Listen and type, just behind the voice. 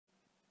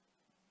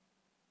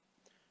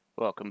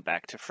Welcome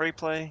back to Free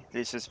Play.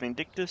 This is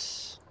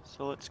Vindictus,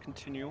 so let's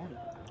continue on.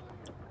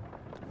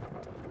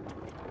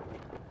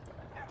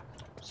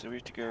 So we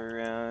have to go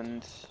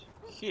around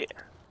here.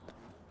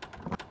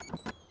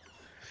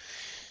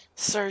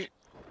 So,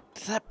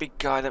 that big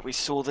guy that we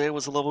saw there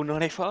was a level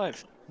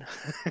 95.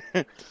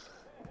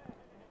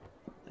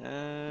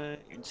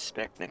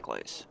 Inspect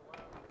necklace.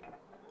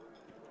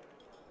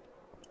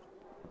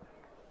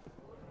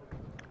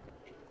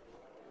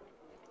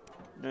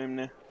 Name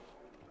there.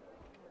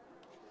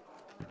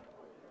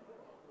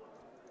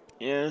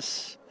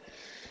 Yes.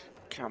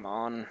 Come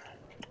on.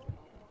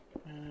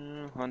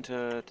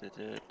 Hunter.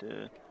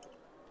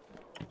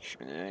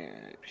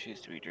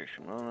 She's to be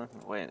direction.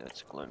 Wait,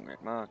 that's a glowing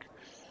red mark.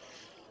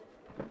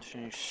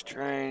 She's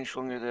strange.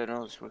 Longer than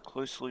others work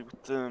closely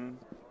with them,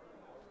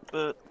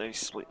 but they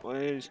split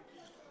ways.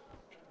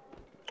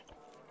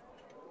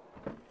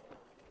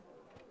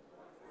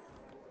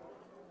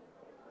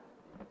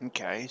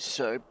 Okay,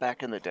 so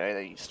back in the day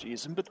they used to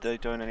use them, but they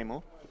don't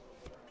anymore.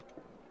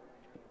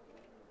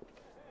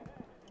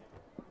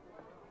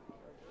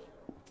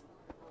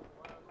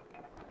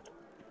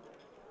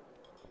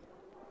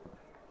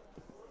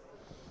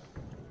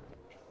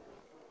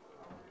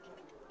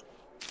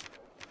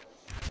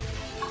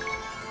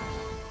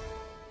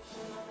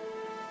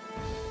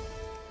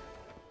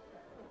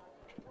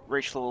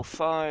 Reach level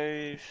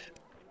 5.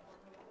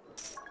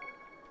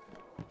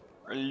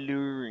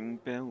 Alluring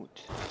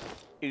belt.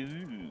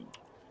 Ooh.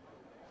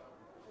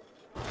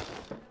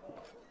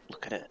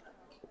 Look at it.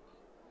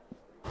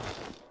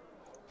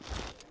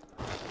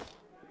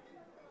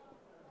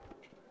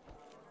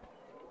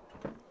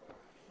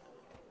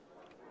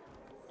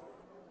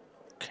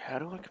 How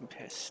do I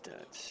compare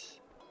stats?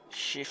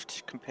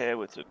 Shift compare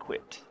with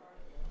equipped.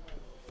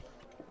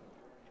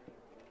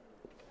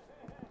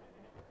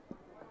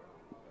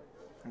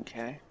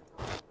 Okay.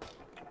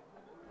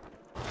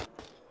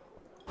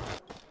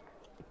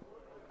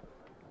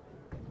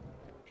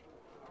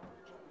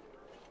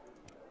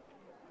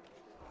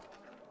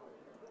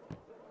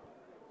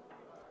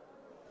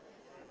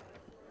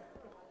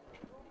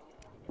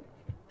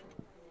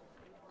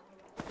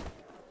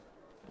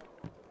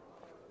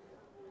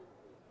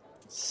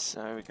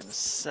 So we're gonna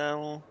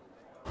sell,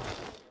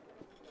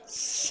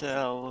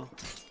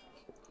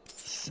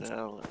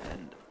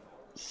 and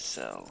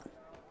sell.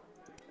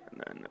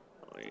 And then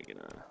we're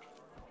gonna,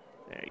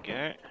 there you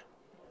go.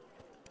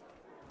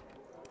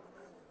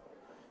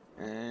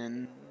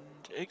 And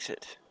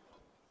exit.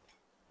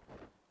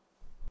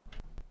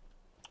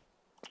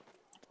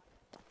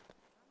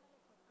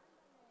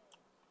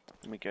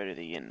 Let me go to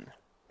the inn.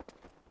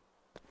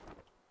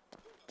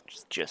 Which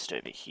is just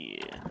over here.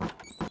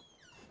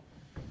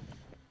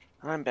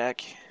 I'm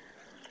back.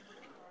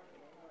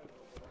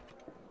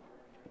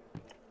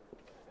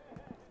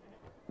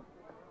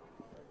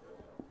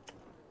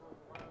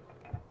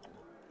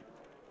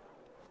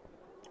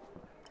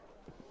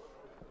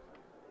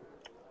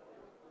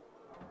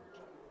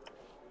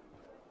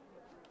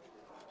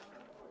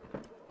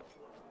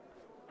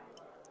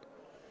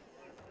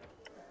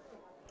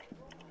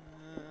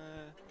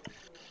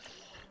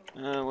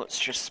 Let's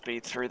just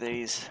speed through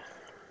these.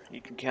 You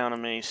can count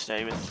on me,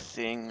 stay with the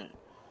thing.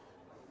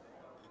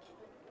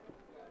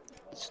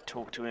 Let's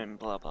talk to him,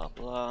 blah blah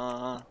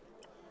blah.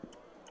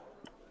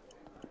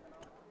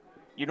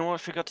 You know what I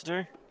forgot to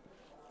do?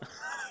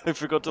 I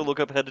forgot to look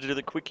up how to do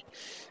the quick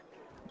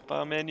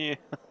bar menu.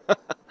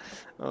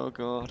 Oh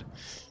god.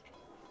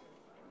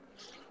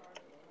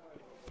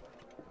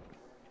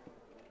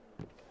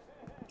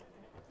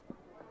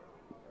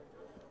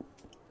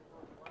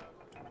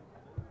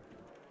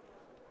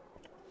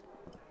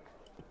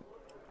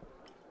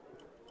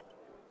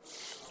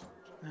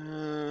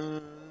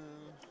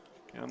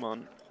 Come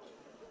on.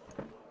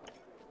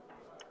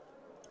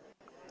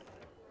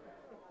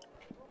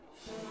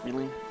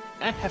 Really?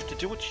 I have to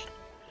do it.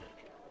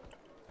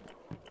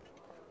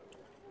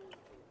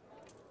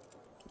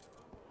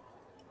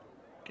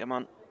 Come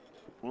on.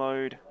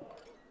 Load.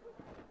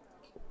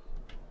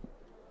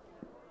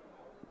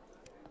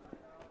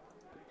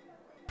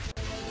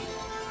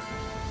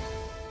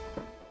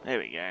 There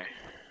we go.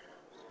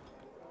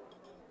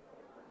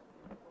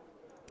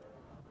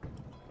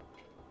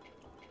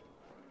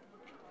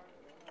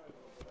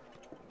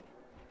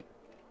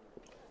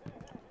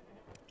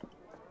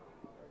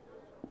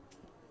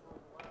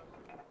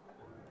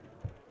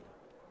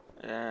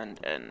 And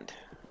end.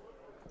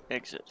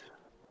 Exit.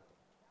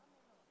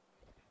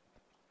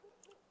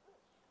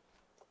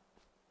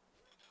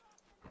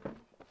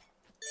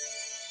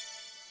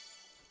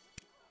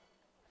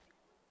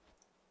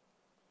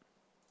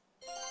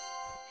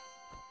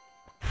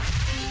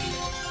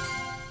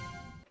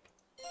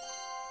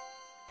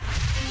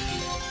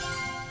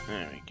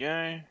 There we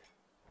go.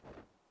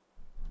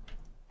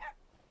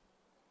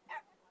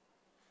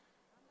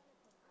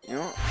 You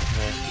know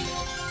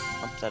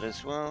what? Up that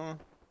as well.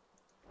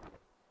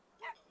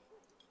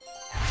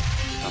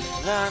 Up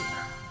that.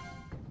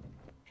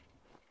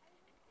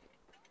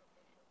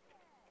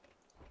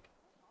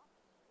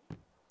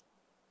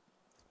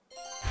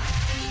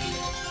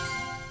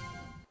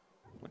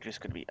 just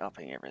going to be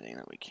upping everything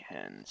that we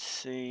can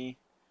see.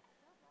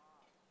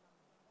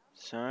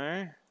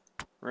 So,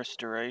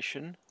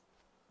 restoration.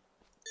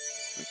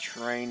 We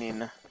train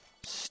in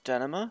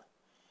stamina.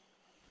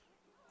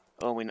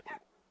 Oh, we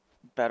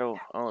battle.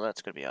 Oh,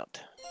 that's going to be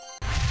upped.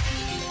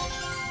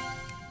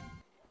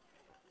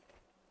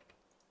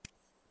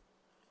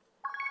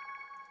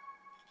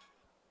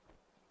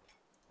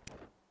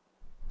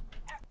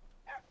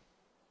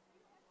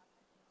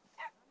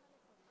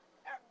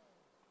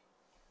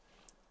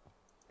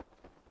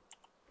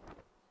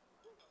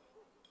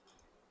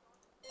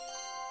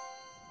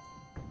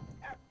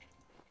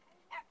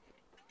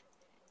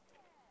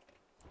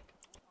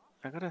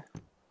 I gotta.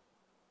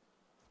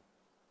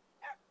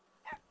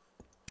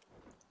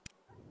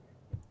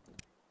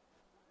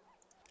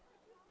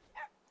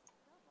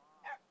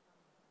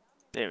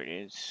 There it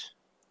is.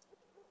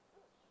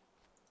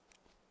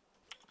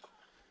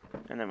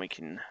 And then we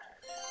can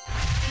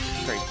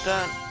create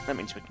that. That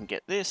means we can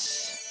get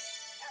this,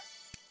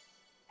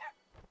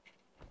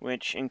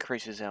 which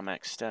increases our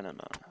max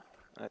stamina.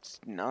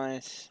 That's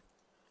nice.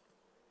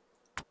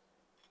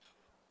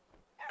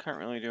 Can't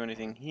really do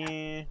anything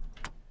here.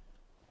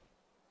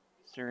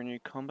 Is there a new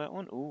combat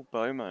one? Ooh,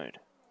 bow mode.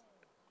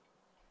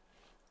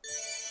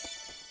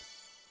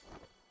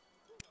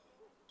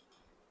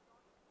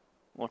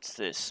 What's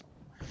this?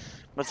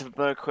 Must have a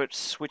bow equipped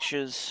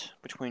switches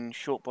between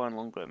short bow and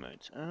long bow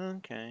modes.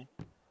 Okay,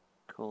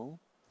 cool.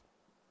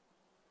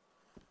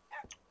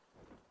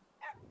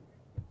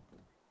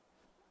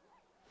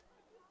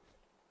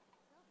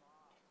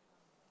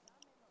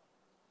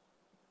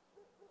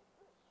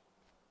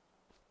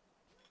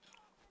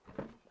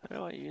 How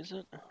do I use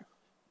it?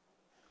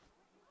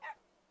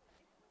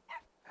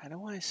 How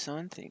do I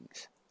assign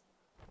things?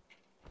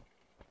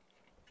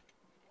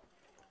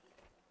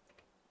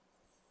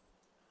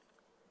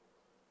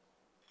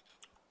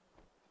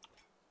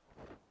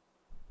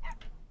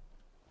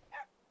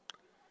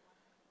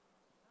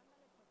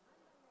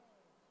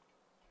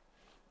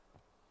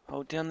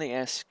 Hold down the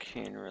S key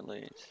and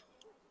release.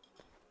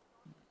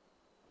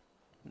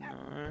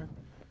 No.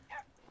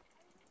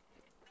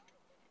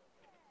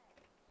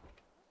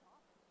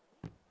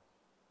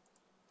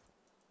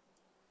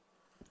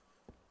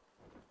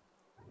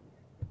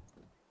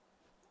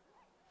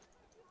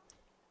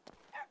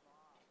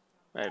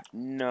 I have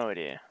no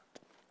idea.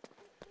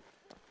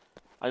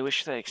 I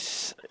wish they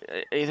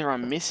either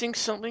I'm missing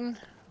something.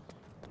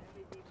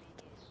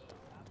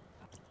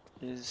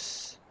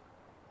 Is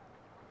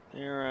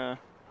there a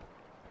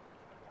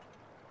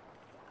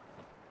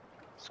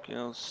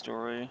skills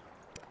story?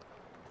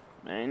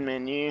 Main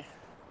menu.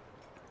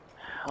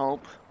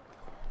 Help.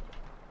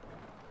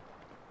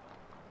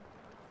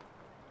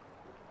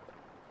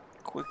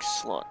 Quick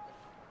slot.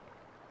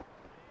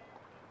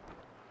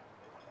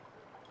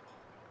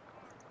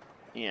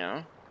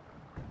 Yeah.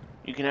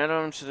 You can add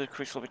on to the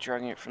quick slot by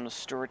dragging it from the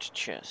storage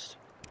chest.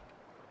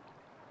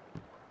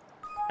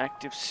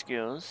 Active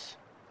skills.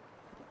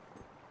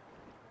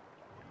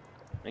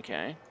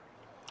 Okay.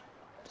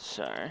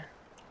 So,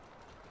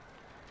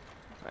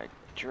 if I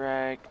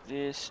drag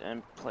this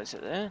and place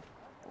it there,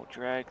 or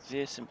drag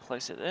this and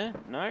place it there.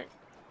 No.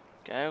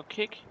 Gale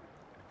kick.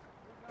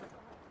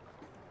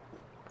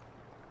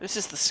 This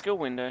is the skill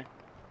window.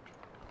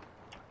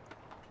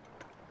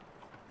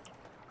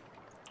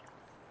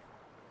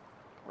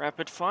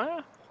 Rapid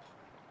fire?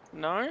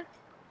 No.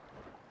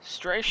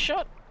 Stray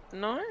shot?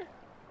 No.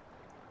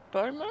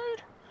 Bow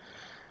mode?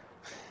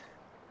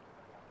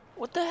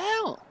 What the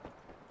hell?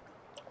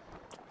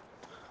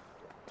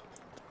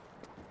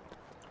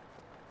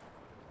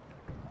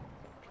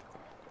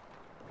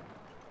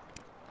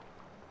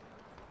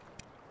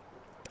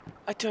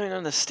 I don't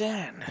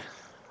understand.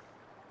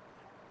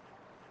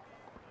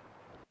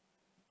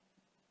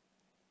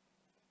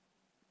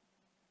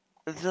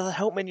 The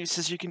help menu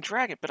says you can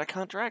drag it, but I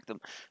can't drag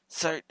them.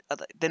 So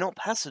they're not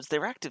passives,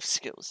 they're active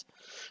skills.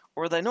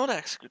 Or are they not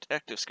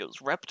active skills?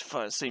 Rapid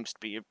fire seems to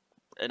be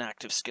an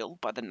active skill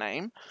by the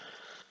name.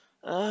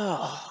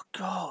 Oh,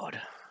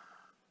 God.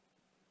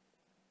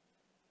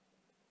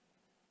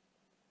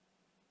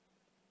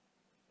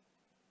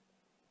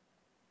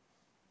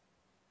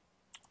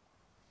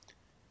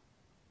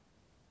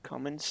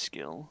 Common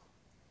skill.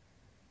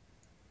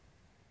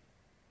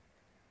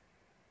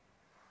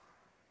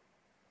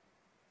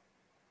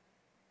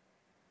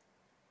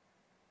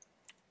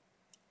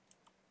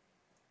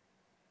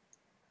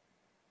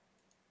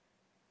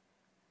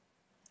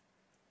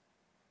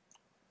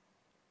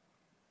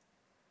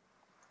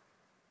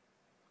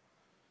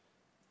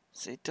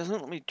 See, it doesn't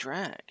let me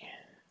drag.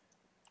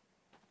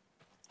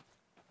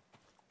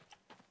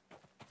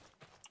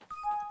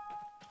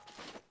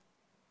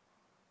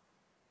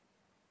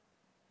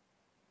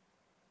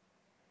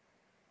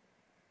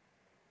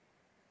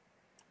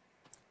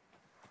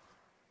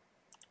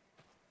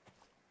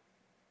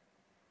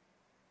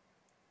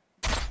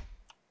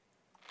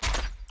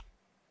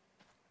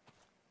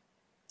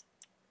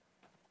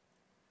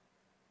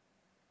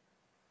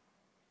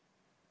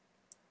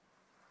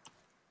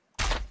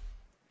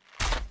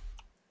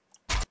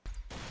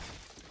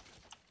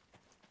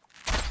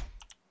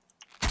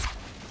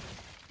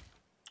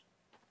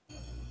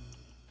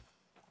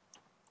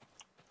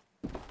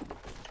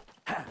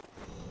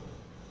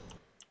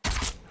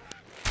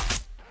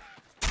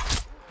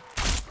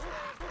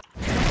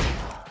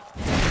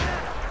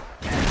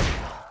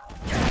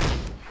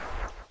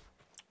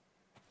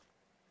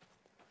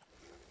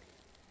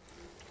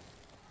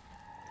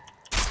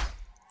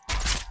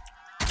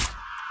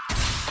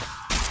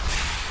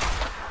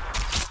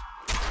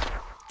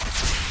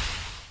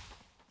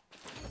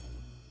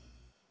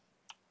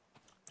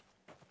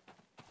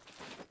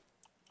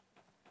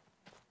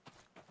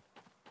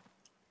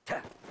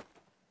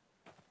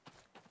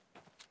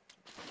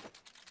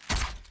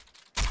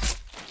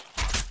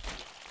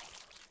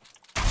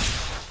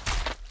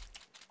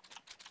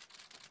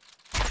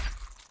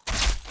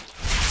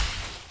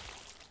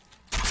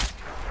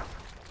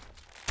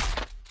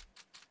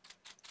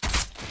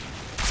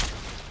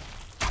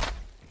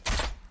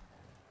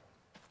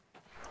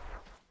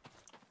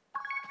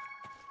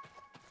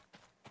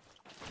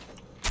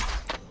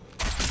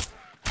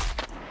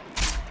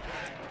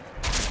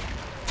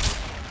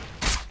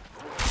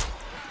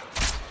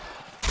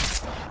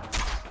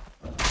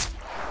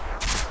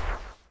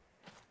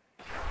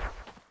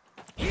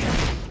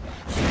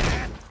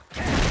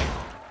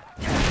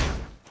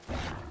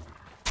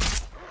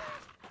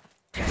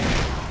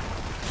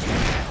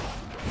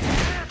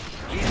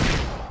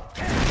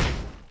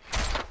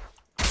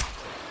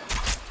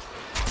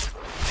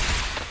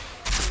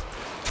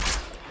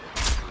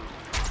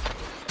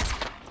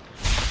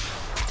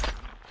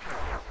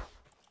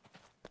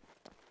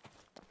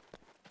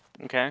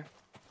 Okay.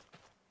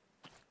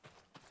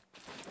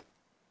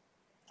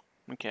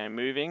 Okay,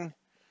 moving.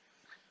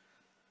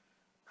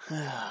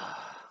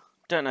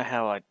 Don't know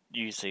how I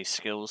use these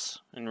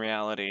skills in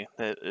reality.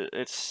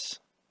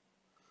 It's...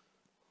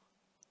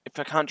 If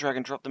I can't drag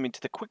and drop them into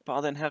the quick bar,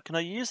 then how can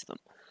I use them?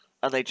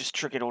 Are they just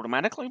triggered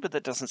automatically? But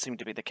that doesn't seem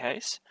to be the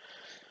case.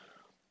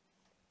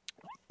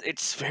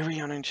 It's very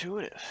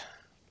unintuitive.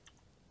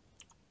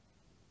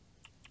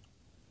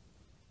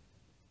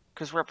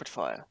 Because rapid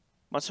fire.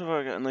 Once have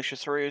I got unleash your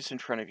throwers in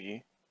front of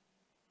you.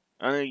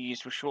 Only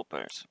used with short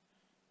bows.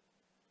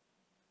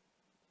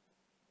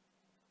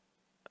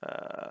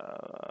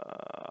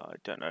 I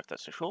don't know if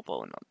that's a short bow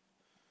or not.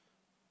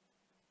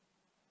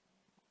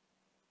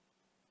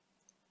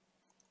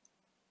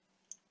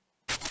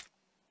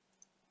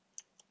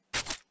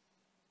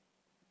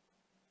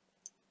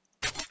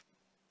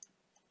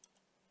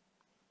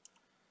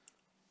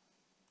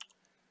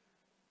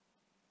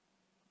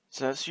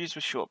 So that's used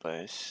with short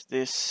bows.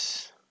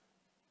 This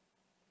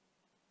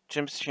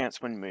jumps chance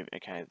when moving.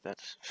 Okay,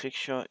 that's fixed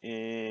shot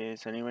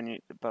is only when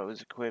the bow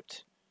is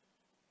equipped.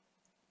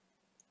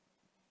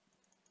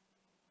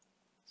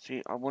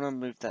 See, I want to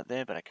move that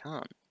there, but I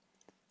can't.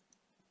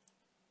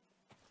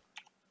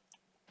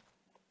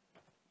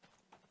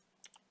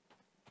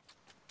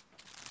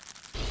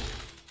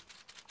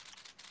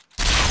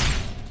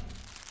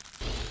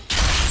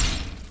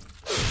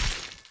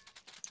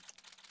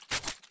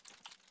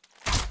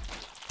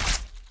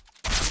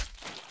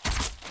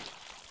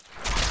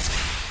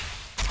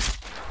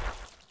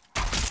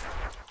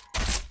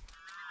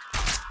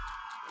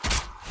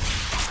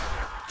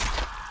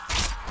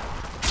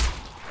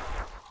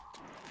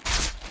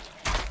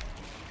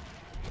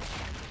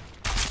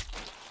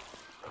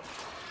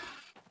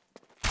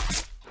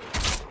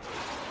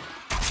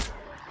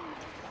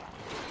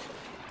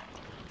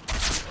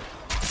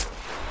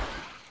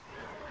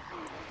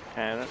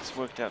 Okay, that's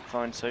worked out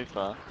fine so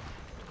far.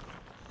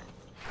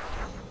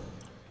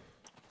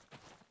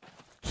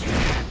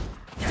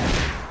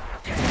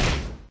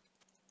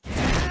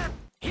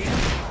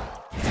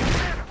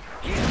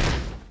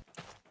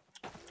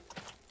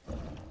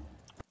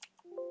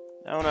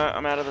 Oh no,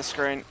 I'm out of the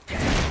screen.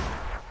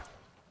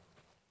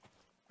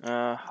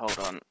 Hold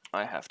on.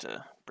 I have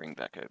to bring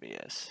back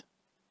OBS.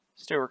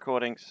 Still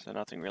recording, so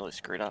nothing really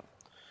screwed up.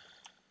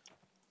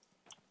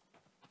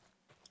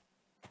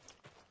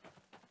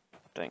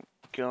 Thank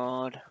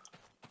God.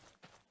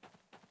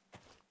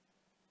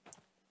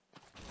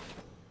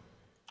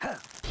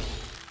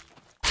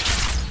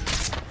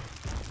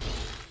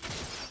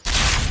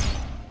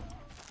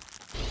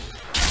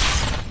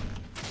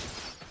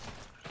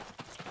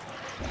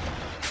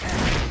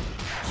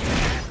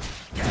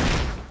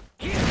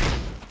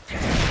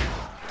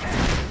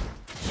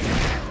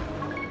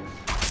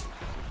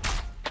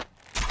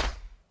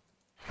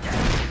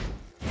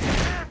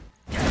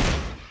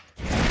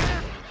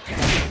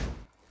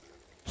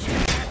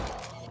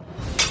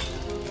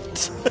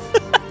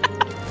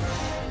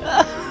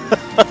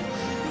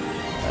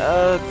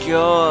 Oh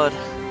God.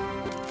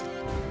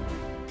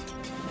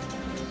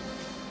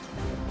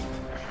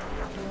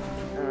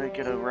 Let me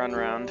get a run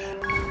round.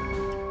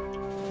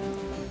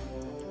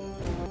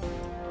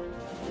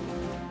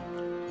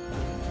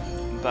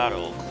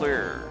 Battle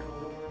clear.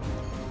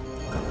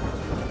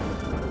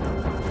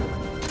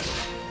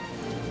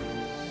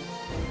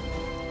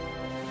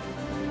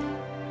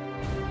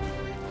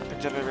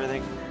 Picked up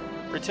everything.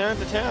 Return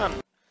to town.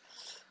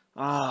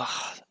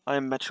 Ah, I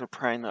am much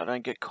praying that I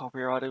don't get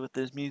copyrighted with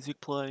this music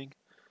playing.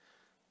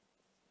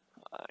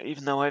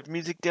 Even though I have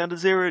music down to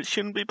 0, it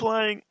shouldn't be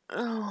playing.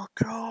 Oh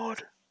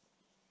God.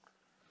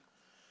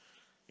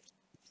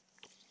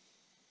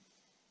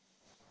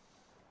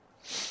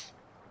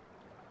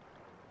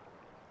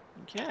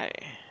 Okay.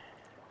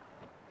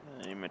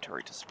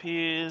 Inventory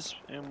disappears,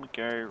 and we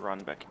go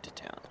run back into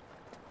town.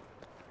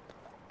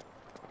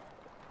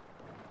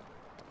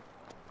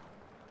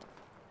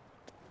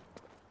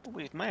 Oh,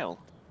 we have mail.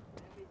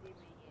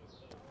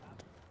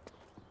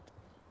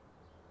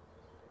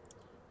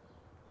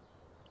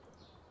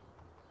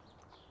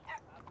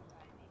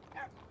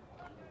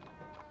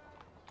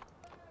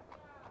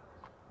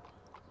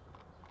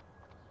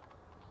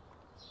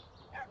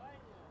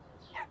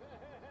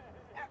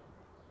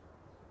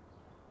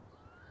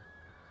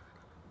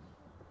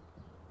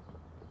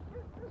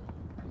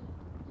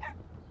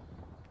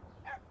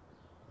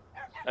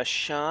 A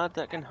shard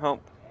that can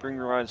help bring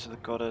riders to the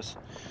goddess.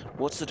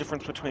 What's the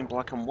difference between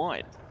black and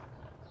white?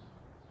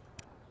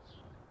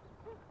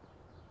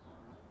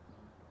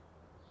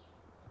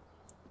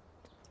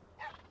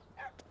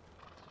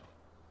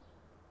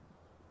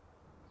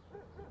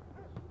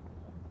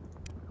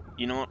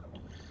 You know what?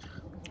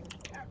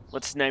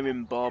 Let's name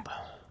him Bob.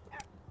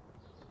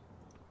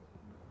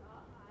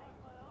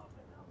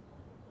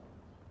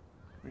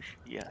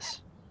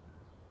 Yes.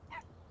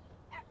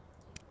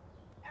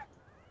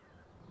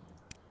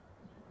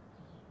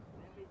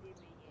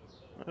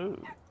 Oh.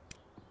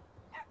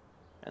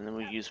 And then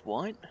we use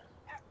white?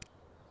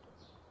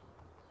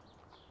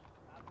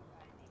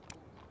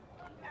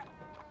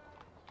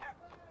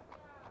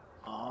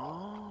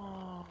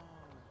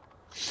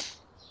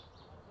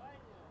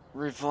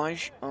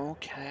 Revise.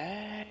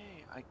 Okay,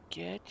 I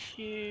get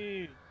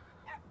you.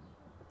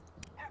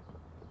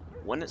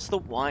 When it's the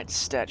white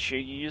statue,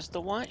 you use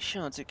the white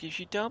shards. It gives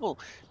you double.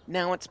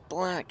 Now it's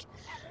black.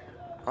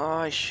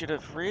 I should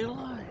have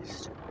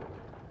realized.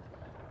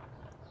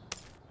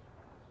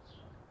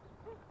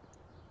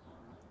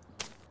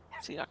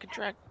 See, I can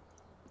drag.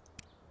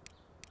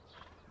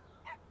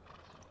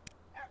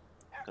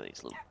 Look at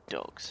these little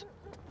dogs.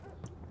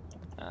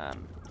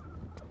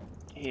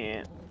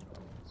 Here.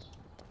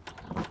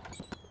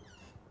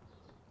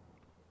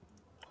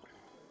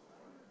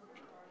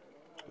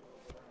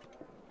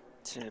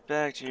 Sit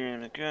back to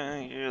you,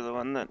 okay? You're the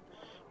one that.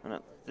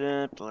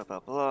 Blah blah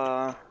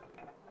blah.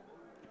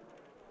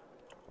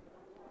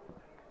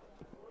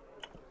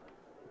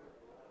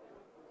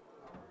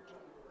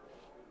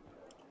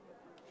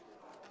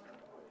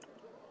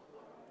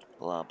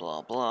 Blah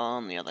blah blah.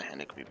 On the other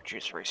hand, it could be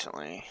produced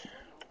recently.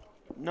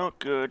 Not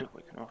good.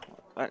 We can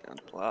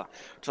blah.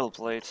 Tell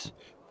plates.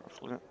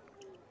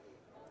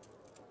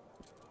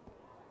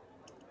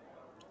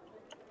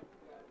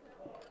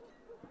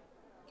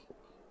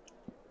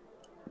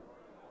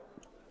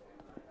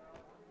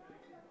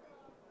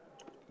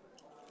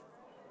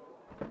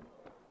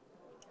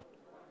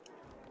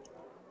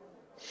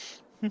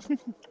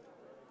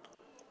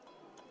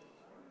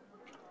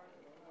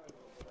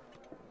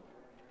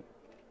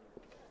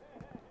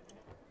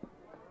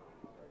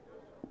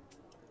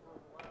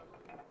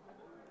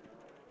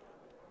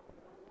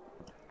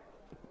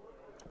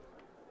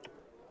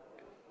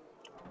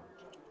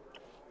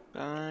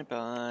 Bye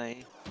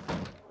bye.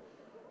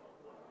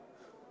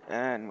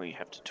 And we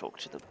have to talk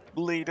to the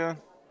leader.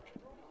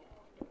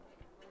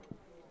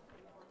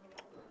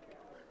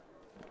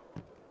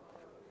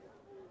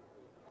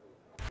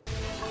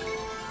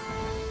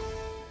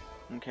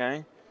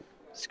 Okay.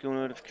 Skill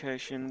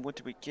notification. What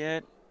did we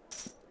get?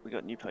 We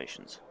got new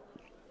patients.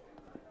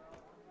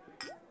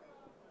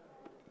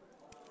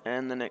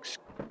 And the next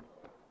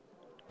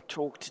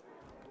talk to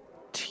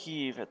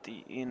Tiv at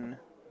the inn.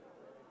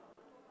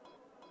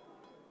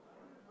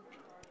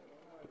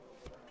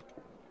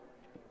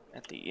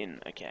 At the inn,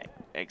 okay.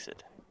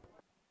 Exit.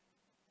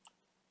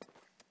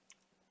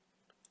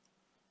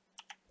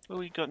 Oh,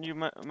 we got new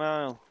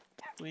mail.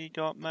 We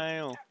got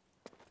mail.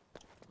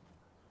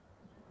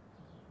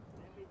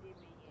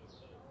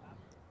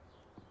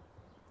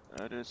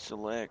 Edit,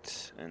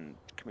 select, and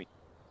can we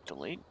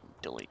delete?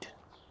 Delete.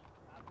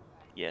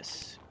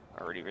 Yes,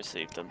 already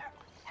received them.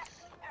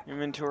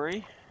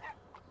 Inventory.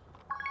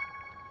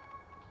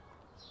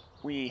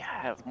 We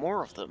have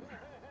more of them.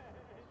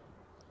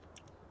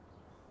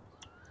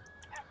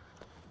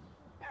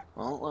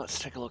 Well, let's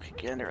take a look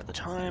again there at the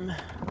time.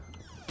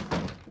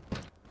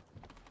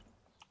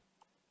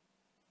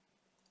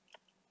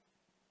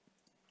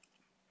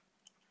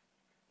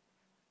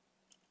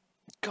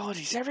 God,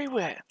 he's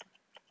everywhere!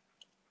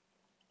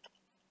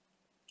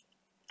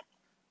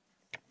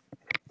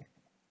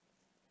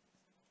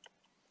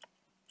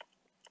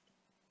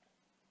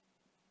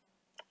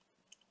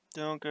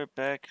 Don't go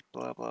back,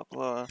 blah blah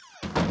blah.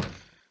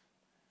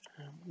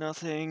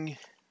 Nothing.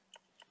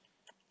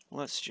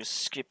 Let's just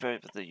skip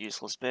over the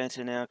useless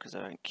banter now, because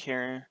I don't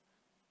care.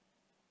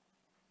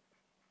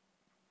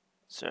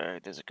 So,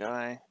 there's a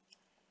guy.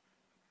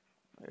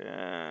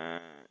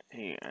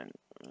 He and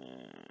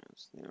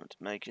to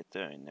make it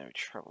though, no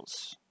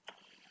troubles.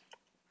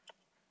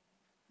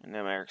 And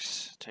now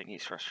Eric's taking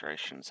his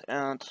frustrations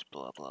out,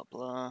 blah blah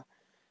blah.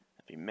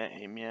 Have you met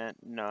him yet?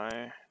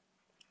 No.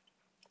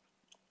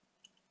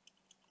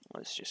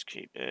 Let's just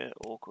keep it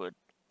awkward.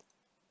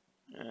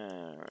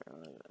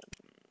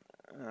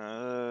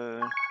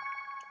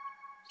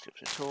 Skip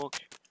to talk.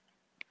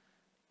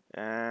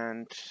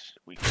 And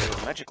we go to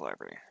the magic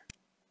library.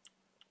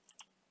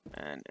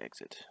 And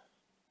exit.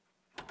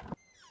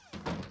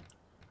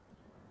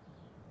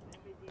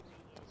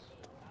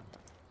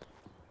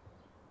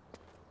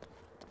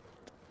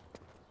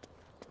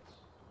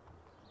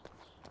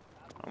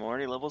 I'm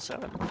already level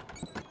 7.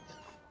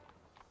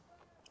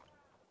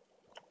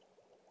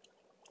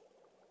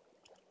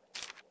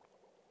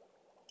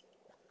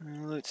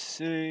 Let's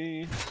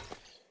see.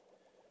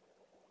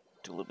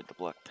 Delivered the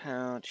black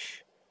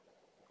pouch.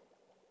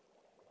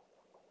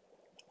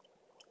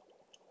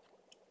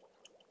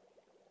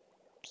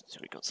 So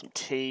we got some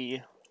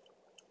tea.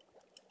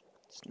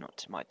 It's not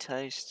to my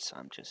taste, so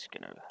I'm just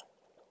gonna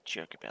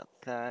joke about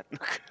that.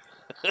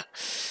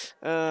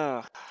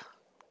 Oh,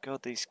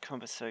 God, these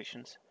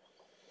conversations.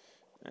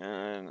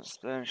 And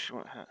Spanish,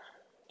 what?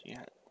 Do you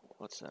have?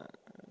 What's that?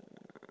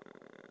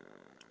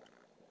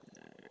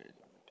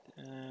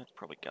 It's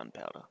probably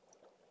gunpowder.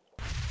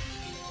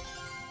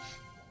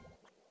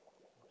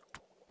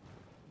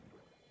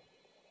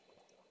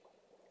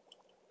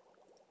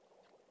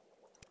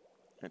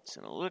 It's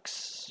an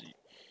elixir.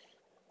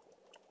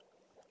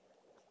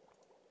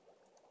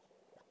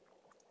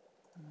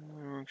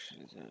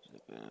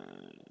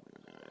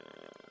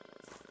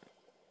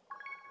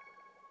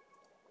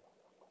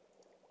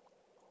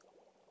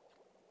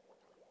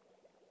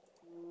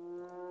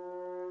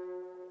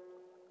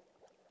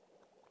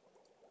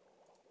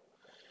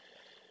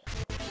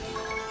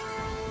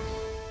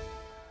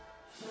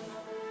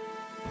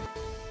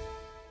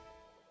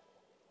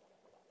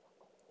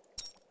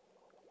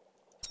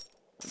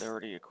 they're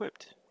already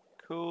equipped.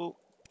 Cool.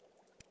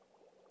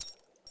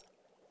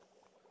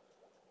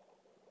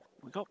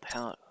 We got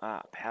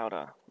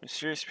powder.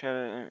 Mysterious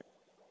powder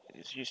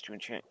is used to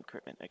enchant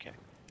equipment. Okay.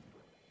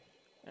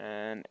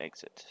 And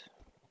exit.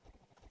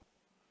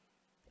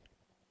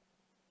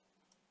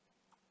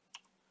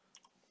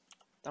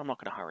 I'm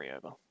not going to hurry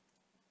over.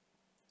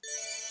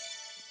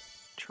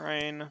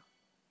 Train.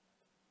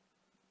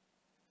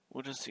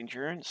 What is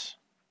endurance?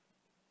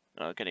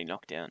 Oh, getting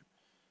knocked down.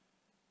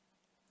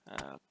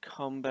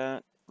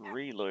 Combat.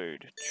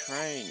 Reload.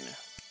 Train.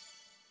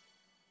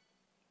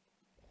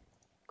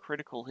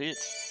 Critical hit.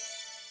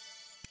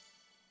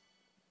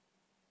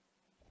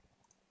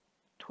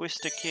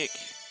 Twister kick.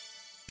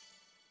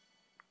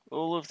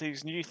 All of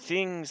these new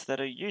things that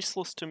are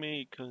useless to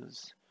me,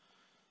 because...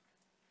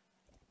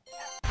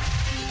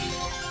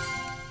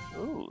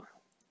 Ooh.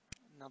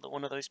 Another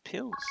one of those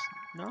pills.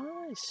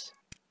 Nice.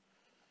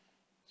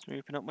 So we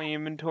open up my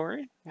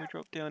inventory, we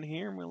drop down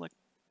here, and we're like,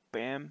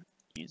 bam,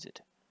 use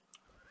it.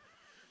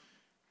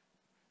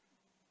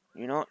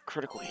 You know what?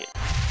 Critical hit.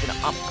 Gonna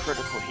up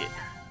critical hit.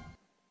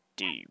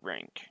 D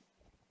rank.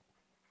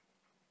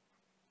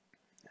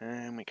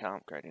 And we can't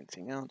upgrade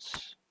anything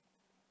else.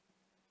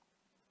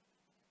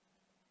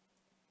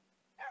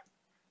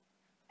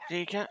 Yeah,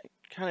 you can't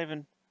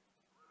even...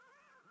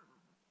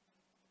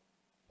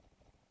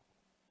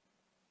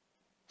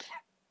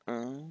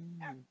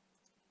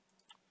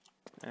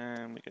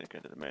 And we gotta go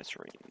to the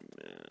mercenary.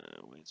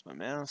 Where's my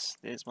mouse?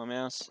 There's my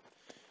mouse.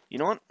 You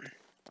know what?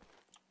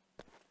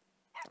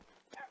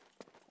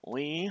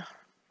 We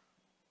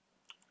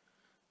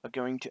are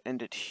going to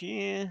end it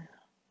here.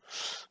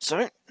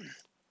 So,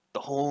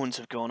 the horns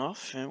have gone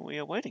off and we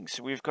are waiting.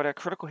 So we've got our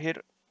critical hit.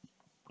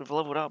 We've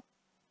leveled up.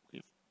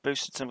 We've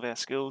boosted some of our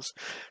skills.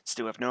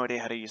 Still have no idea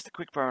how to use the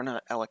quick bar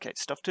and allocate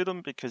stuff to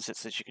them because it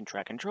says you can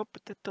drag and drop,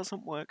 but that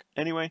doesn't work.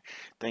 Anyway,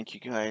 thank you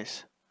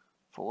guys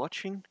for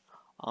watching.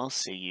 I'll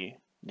see you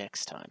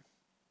next time.